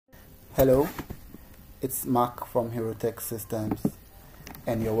Hello, it's Mark from Hero Tech Systems,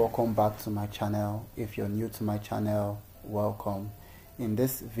 and you're welcome back to my channel. If you're new to my channel, welcome. In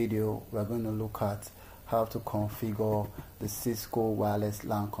this video, we're going to look at how to configure the Cisco Wireless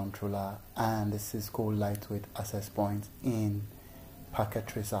Lan controller and the Cisco lightweight access point in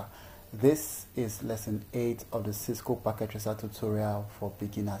PacketTracer. This is lesson 8 of the Cisco PacketTracer tutorial for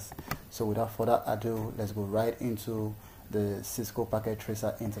beginners. So without further ado, let's go right into the Cisco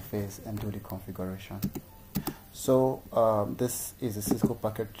PacketTracer interface and do the configuration. So this is the Cisco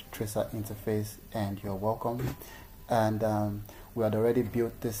PacketTracer interface, and you're welcome. And we had already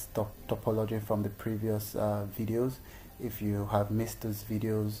built this topology from the previous videos. If you have missed those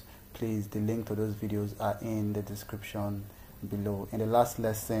videos, please, the link to those videos are in the description below. In the last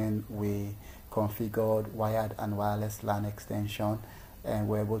lesson, we configured wired and wireless LAN extension, and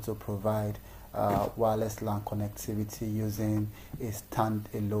we're able to provide wireless LAN connectivity using a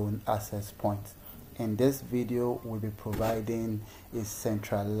standalone access point. In this video, we'll be providing a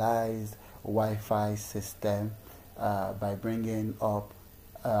centralized Wi-Fi system by bringing up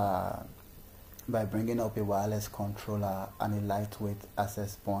a wireless controller and a lightweight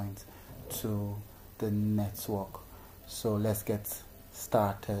access point to the network. So let's get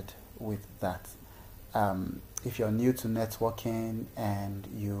started with that. If you're new to networking and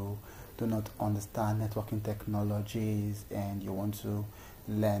you do not understand networking technologies and you want to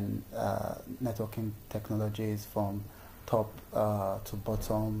learn networking technologies from top to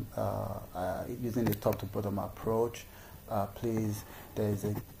bottom, using the top to bottom approach, please, there is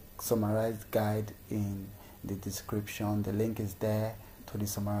a summarized guide in the description. The link is there to the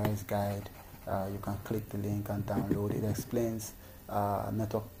summarized guide. You can click the link and download. It explains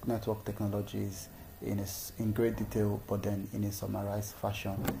network technologies in great detail, but then in a summarized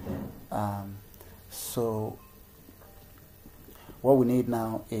fashion. So what we need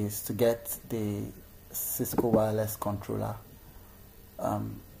now is to get the Cisco wireless controller.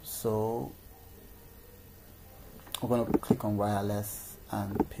 So we're going to click on wireless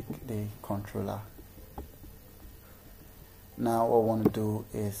and pick the controller. Now what I want to do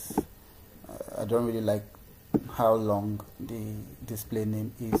is, I don't really like how long the display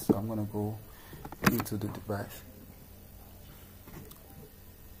name is, so I'm going to go into the device.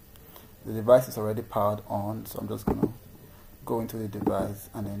 The device is already powered on, so I'm just going to go into the device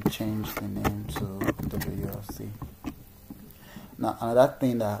and then change the name to WLC. Now another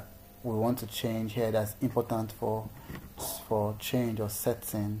thing that we want to change here that's important for change or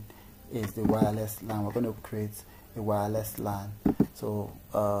setting is the wireless LAN. We're going to create a wireless LAN. So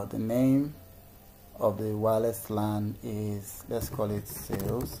the name of the wireless LAN is, let's call it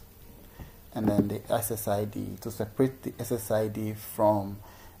sales, and then the SSID, to separate the SSID from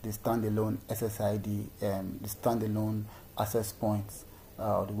the standalone SSID, the standalone access points,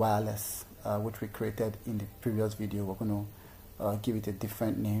 the wireless, which we created in the previous video. We're going to give it a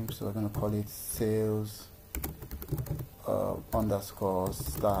different name, so we're going to call it sales underscore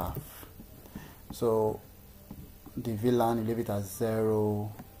staff. So the VLAN, you leave it as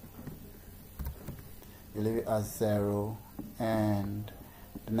 0. You leave it as 0, and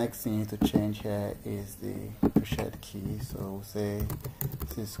the next thing you need to change here is the pre-shared key. So we'll say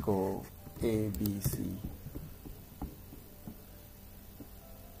Cisco ABC.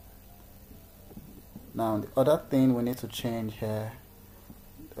 Now the other thing we need to change here,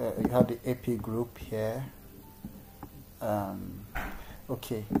 you have the AP group here.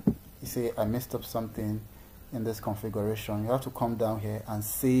 Okay, you see I messed up something in this configuration. You have to come down here and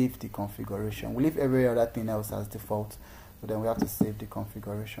save the configuration. We leave every other thing else as default, but then we have to save the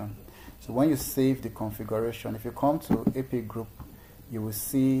configuration. So when you save the configuration, if you come to AP group, you will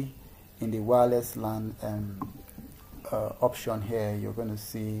see in the wireless LAN option here, you're going to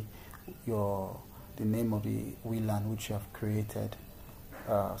see the name of the WLAN which you have created.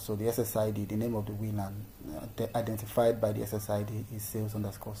 So the SSID, the name of the WLAN identified by the SSID is sales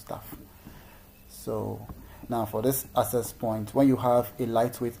underscore staff. So now for this access point, when you have a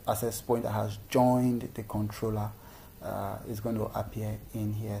lightweight access point that has joined the controller, it's going to appear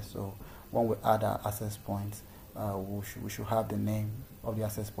in here. So when we add our access point, we should have the name of the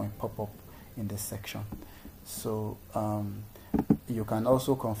access point pop up in this section. So you can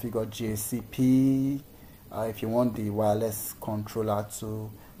also configure GACP if you want the wireless controller to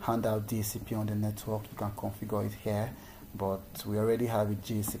hand out DHCP on the network. You can configure it here, but we already have a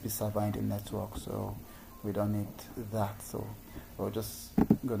GACP server in the network, so we don't need that. So we're just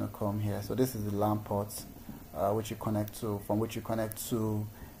gonna come here. So this is the LAN ports which you connect to, from which you connect to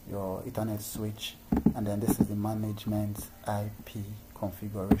your Ethernet switch, and then this is the management IP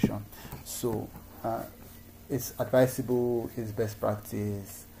configuration. So it's advisable, it's best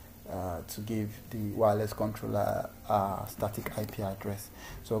practice to give the wireless controller a static IP address.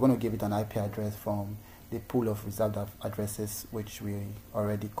 So we're going to give it an IP address from the pool of reserved addresses which we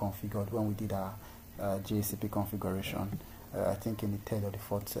already configured when we did our GACP configuration, I think in the third or the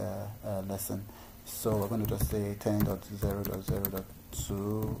fourth lesson. So we're going to just say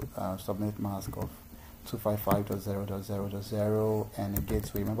 10.0.0.2 subnet mask of 255.0.0.0 and a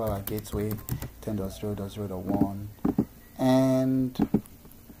gateway. Remember our gateway 10.0.0.1 and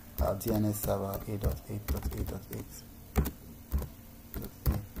our DNS server 8.8.8.8.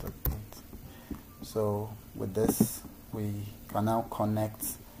 So with this, we can now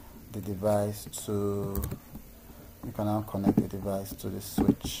connect the device to the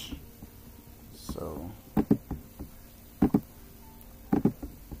switch. So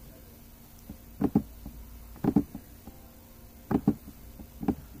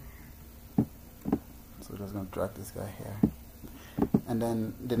just going to drag this guy here, and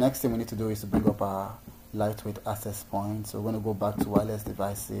then the next thing we need to do is to bring up our lightweight access point. So we're going to go back to wireless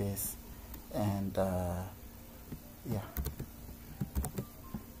devices and yeah,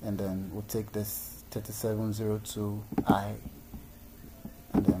 and then we'll take this 3702i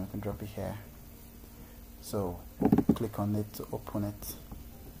and then we can drop it here. So we'll click on it to open it.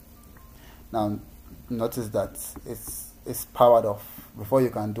 Now notice that it's powered off. Before you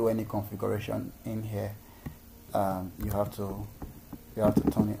can do any configuration in here, you have to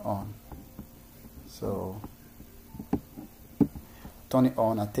turn it on. So turn it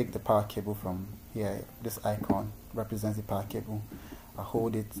on. I take the power cable from here. This icon represents the power cable. I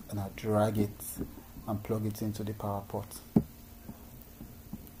hold it and I drag it and plug it into the power port.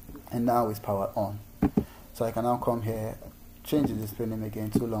 And now it's powered on. So I can now come here, change the display name again,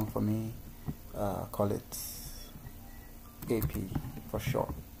 too long for me, call it AP for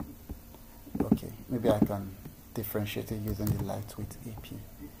short. Okay, maybe I can differentiate it using the lightweight AP.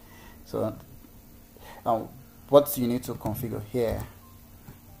 So now what you need to configure here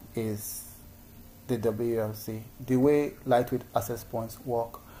is the WLC. The way lightweight access points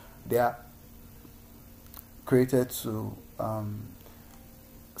work, they are created to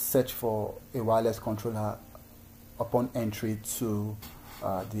search for a wireless controller upon entry to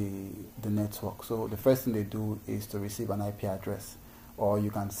the network. So the first thing they do is to receive an IP address, or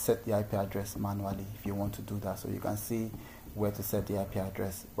you can set the IP address manually if you want to do that. So you can see where to set the IP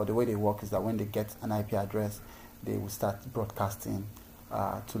address. But the way they work is that when they get an IP address, they will start broadcasting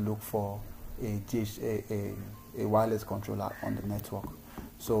to look for a wireless controller on the network.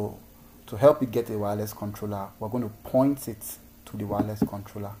 So to help you get a wireless controller, we're going to point it to the wireless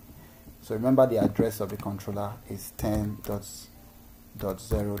controller. So remember the address of the controller is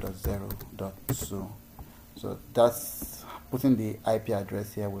 10.0.0.2. So that's putting the IP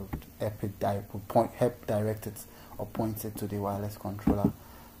address here will help direct it or point it to the wireless controller.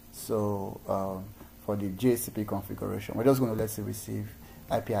 So for the GACP configuration, we're just going to let it receive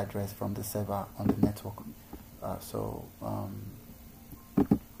IP address from the server on the network.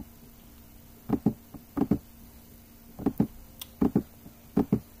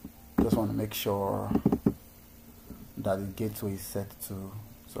 Just want to make sure that the gateway is set to,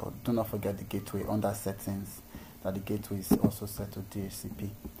 so do not forget the gateway under settings, that the gateway is also set to DHCP.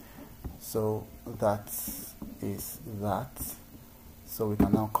 So that is that. So we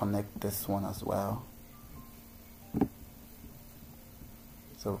can now connect this one as well.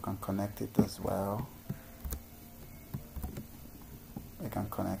 So we can connect it as well. We can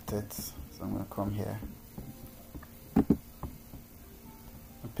connect it. So I'm going to come here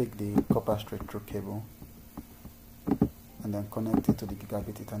and pick the copper straight through cable and then connect it to the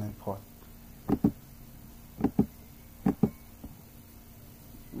gigabit Ethernet port.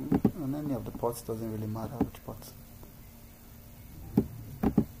 On any of the ports, doesn't really matter which ports.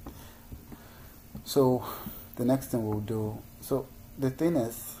 So the next thing we'll do, so the thing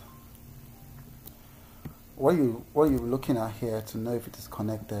is, what you're looking at here to know if it is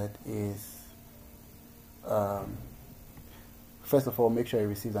connected is, first of all, make sure it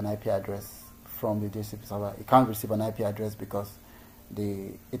receives an IP address from the DHCP server. It can't receive an IP address because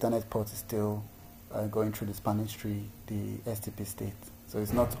the Ethernet port is still going through the Spanish tree, the STP state. So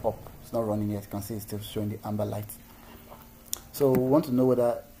it's not up, it's not running yet. You can see it's still showing the amber light. So we want to know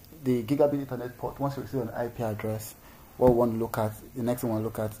whether the gigabit Ethernet port, once you receive an IP address, what we want to look at, the next thing we want to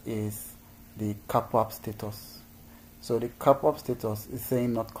look at is the CAPWAP status. So the CAPWAP status is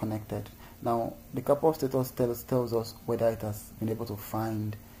saying not connected. Now the CAPWAP status tells us whether it has been able to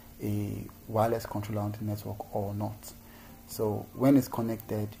find a wireless controller on the network or not. So when it's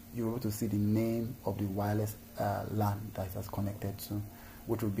connected, you're able to see the name of the wireless LAN that it has connected to,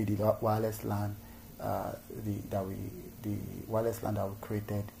 which will be the Wireless Lan the wireless LAN that we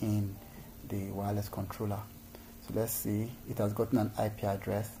created in the wireless controller. So let's see, it has gotten an IP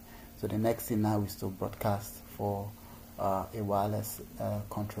address. So the next thing now is to broadcast for a wireless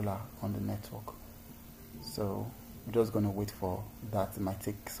controller on the network. So we're just going to wait for that. It might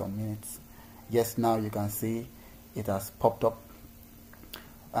take some minutes. Yes, now you can see it has popped up,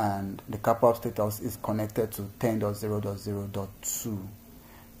 and the CAPWAP status is connected to 10.0.0.2,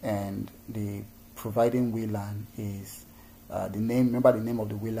 and the providing WLAN is the name. Remember the name of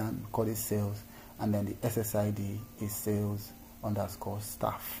the WLAN, we call it sales, and then the SSID is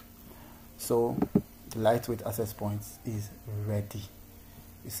sales_staff. So the lightweight access point is ready.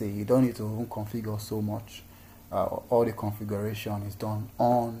 You see, you don't need to even configure so much. All the configuration is done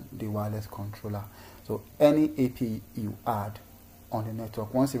on the wireless controller. So any AP you add on the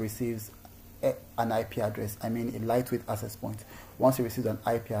network, once it receives an IP address, I mean a lightweight access point, once it receives an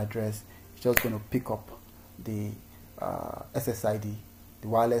IP address, it's just going to pick up the SSID, the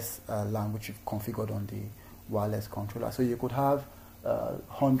wireless LAN, which you've configured on the wireless controller. So you could have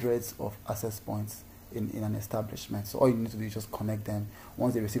hundreds of access points in an establishment. So all you need to do is just connect them.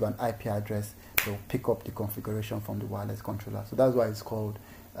 Once they receive an IP address, they'll pick up the configuration from the wireless controller. So that's why it's called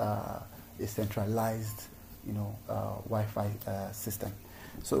a centralized, Wi-Fi system.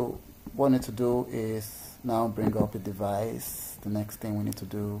 So what we need to do is now bring up a device. The next thing we need to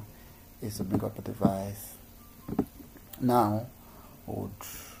do is to bring up a device. Now we would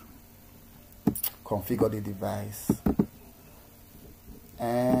configure the device,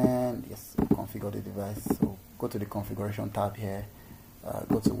 and yes, configure the device. So go to the configuration tab here,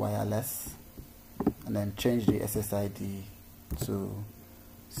 go to wireless, and then change the SSID to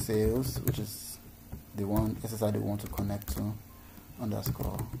sales, which is the one SSID we want to connect to,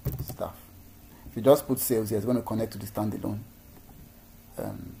 _staff. If you just put sales here, it's going to connect to the standalone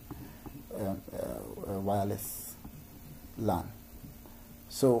wireless LAN.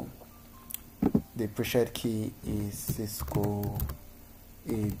 So the preset key is Cisco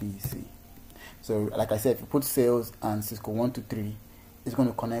ABC. So like I said, if you put sales and Cisco 123, it's going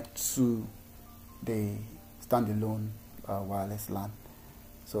to connect to the standalone wireless LAN.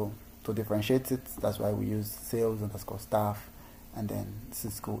 So to differentiate it, that's why we use sales_staff and then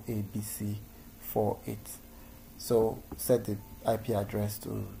Cisco ABC for it. So set the IP address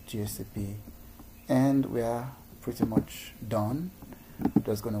to GSCP, and we are pretty much done. We're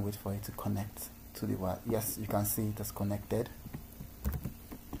just going to wait for it to connect to the wire. Yes, you can see it has connected.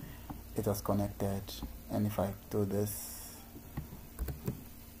 It has connected, and if I do this,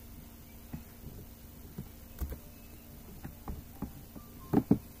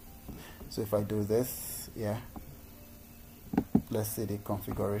 so if I do this, yeah, let's see the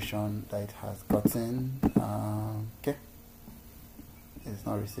configuration that it has gotten. Okay, it's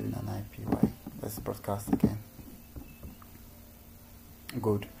not receiving an IP. Why? Let's broadcast again.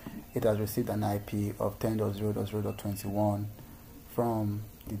 Good. It has received an IP of 10.0.0.21 from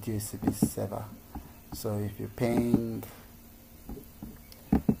the DHCP server. So if you ping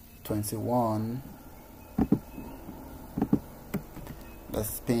 21,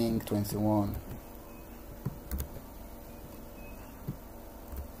 let's ping 21.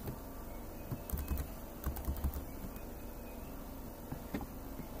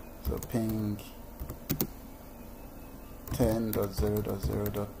 So ping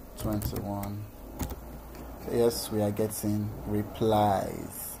 10.0.0.21. Yes, we are getting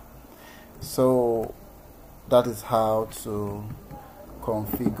replies. So that is how to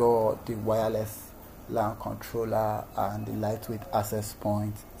configure the wireless LAN controller and the lightweight access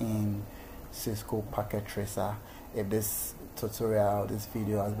point in Cisco Packet Tracer. If this tutorial, this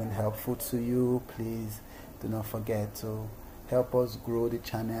video has been helpful to you, please do not forget to help us grow the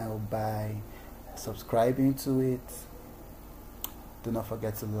channel by subscribing to it. Do not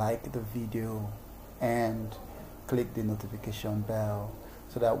forget to like the video and click the notification bell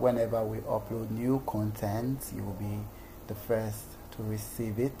so that whenever we upload new content, you will be the first to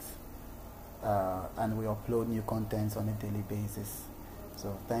receive it. And we upload new content on a daily basis.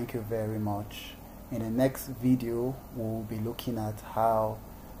 So thank you very much. In the next video, we'll be looking at how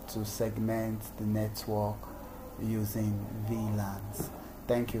to segment the network using VLANs.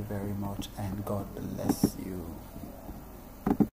 Thank you very much, and God bless you.